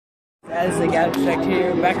As the gather check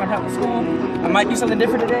here, back on top of school. I might do something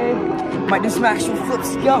different today. Might do some actual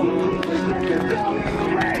flips. Go!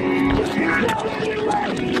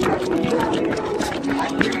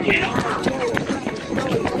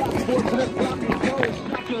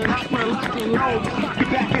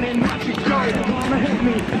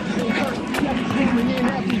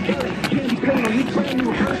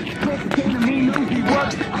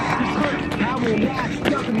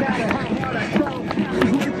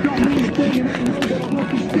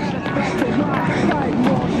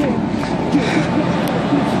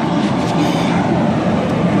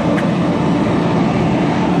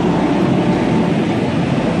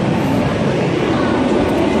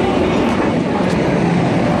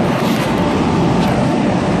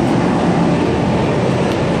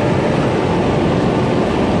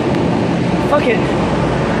 Fuck it.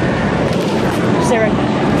 Stay right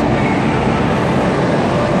there.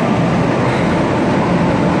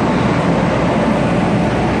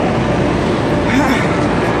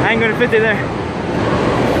 I ain't gonna fit through there.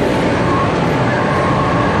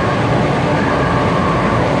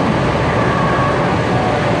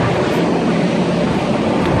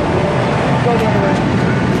 Go the other way.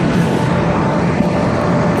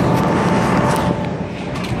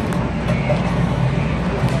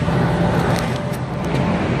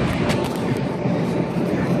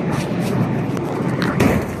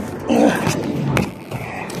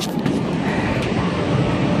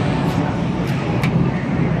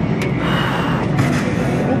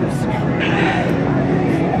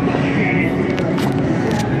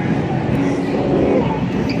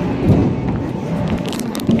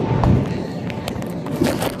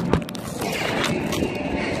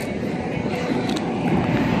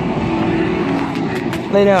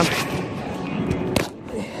 Lay down.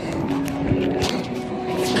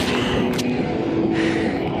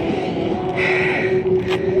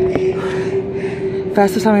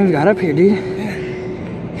 Fastest time we got up here, dude.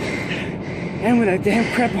 And with a damn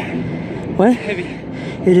crap on. What? Heavy.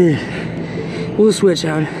 It is. We'll switch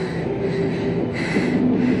out.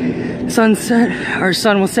 Sunset. Our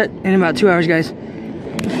sun will set in about 2 hours, guys.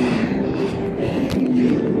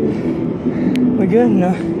 We good?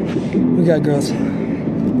 No. We got girls.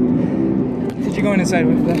 Teacher going inside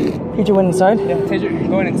with that. Teacher went inside? Yeah, teacher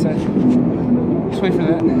going inside. Just wait for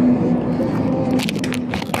that.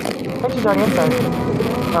 Teacher's already inside.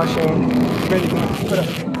 Oh, Shane. Ready to go. Put up.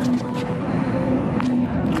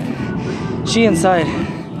 She inside.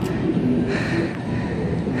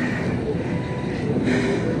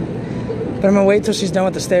 But I'm gonna wait till she's done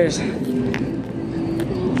with the stairs.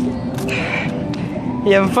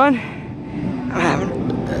 You having fun?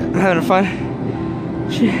 I'm having fun.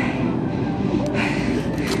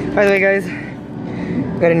 By the way, guys,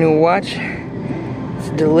 got a new watch. It's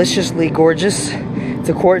deliciously gorgeous. It's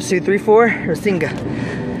a Quartz 234 Rasinga.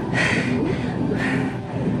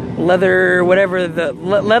 Leather, whatever the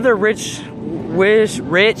leather rich wrist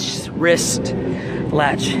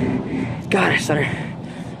latch. God, I stutter.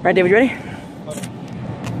 All right, David, you ready?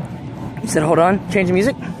 You said hold on. Change the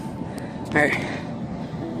music. All right.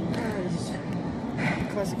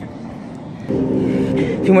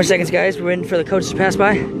 A few more seconds, guys. We're waiting for the coach to pass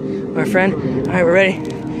by. My friend. All right, we're ready.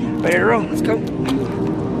 Ready to roll. Let's go.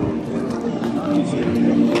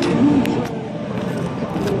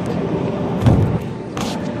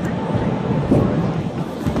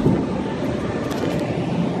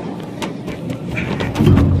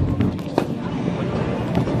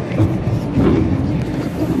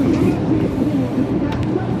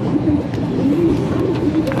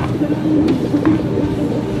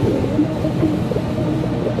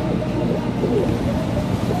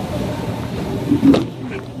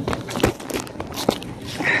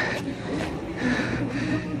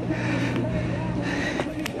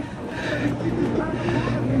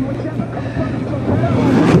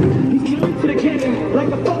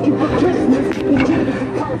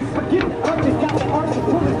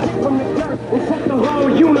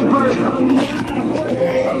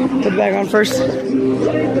 Put it back on first.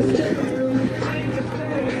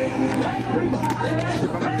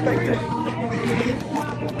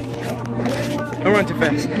 Don't run too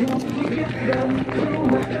fast.